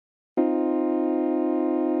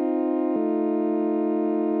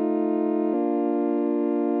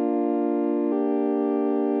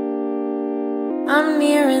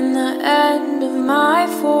in the end of my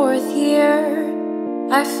 4th year.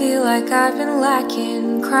 I feel like I've been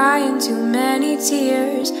lacking, crying too many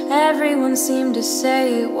tears. Everyone seemed to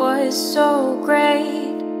say it was so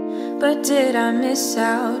great, but did I miss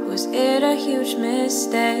out? Was it a huge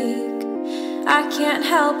mistake? I can't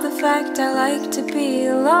help the fact I like to be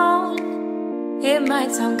alone. It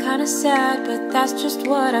might sound kinda sad, but that's just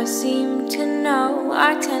what I seem to know.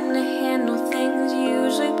 I tend to handle things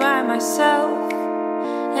usually by myself,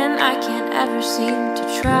 and I can't ever seem to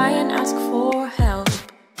try and ask for help.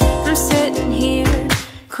 I'm sitting here,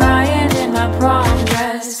 crying in my prom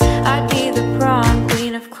dress. I'd be the prom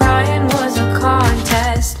queen if crying was a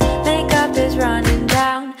contest. Makeup is running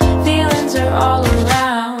down, feelings are all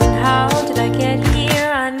around. How did I get here?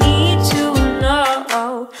 I need to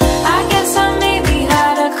know. I guess I maybe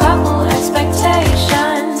had a couple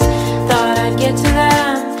expectations, thought I'd get to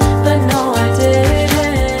them, but no I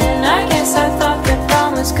didn't. I guess I thought the prom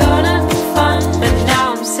was gonna be fun, but now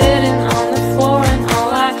I'm sitting on the floor and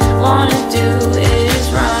all I wanna do is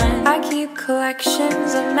run. I keep collections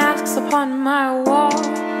of masks upon my wall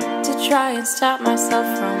to try and stop myself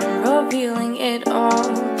from revealing it all.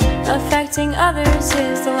 Affecting others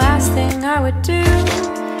is the last thing I would do.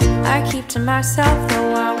 I keep to myself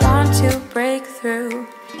though I want to break through.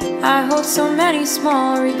 I hold so many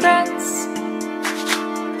small regrets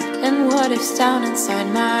and what ifs down inside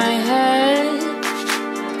my head.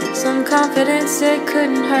 Some confidence, it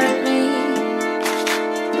couldn't hurt me.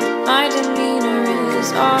 My demeanor is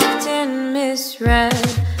often misread.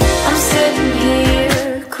 I'm sitting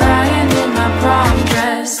here, crying in my prom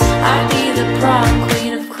dress. I'd be the prom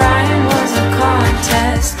queen if crying was a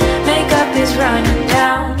contest. Makeup is running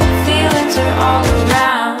down, feelings are all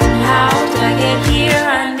around. How did I get here?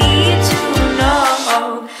 I need to know.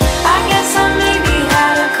 I guess I maybe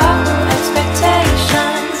had a couple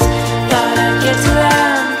expectations, thought I'd get to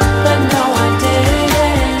them, but no I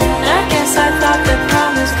didn't. I guess I thought the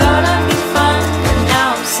prom was gonna be fun, but now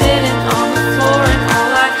I'm sitting on the floor and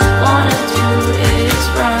all I wanna do is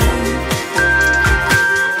run.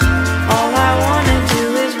 All I wanna do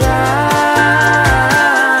is run.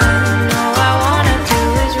 All I wanna do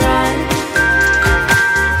is run.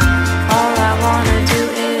 All I wanna do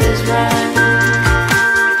is run.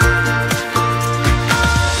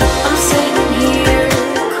 I'm sitting here,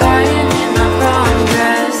 crying in my prom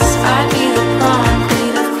dress. I'd be the prom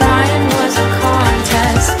queen if crying was a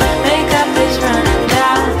contest. Makeup is running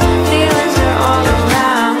down, feelings are all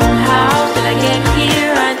around. How did I get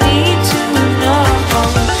here? I need to know.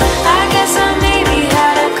 I guess I maybe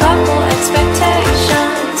had a couple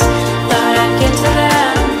expectations, thought I'd get to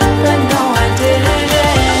them, but no I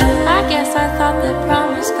didn't. I guess I thought the prom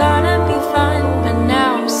was gonna be fun, but now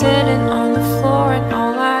I'm sitting on the floor and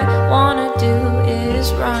all I wanna do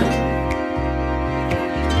is run.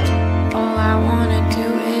 All I wanna do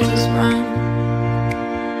is run.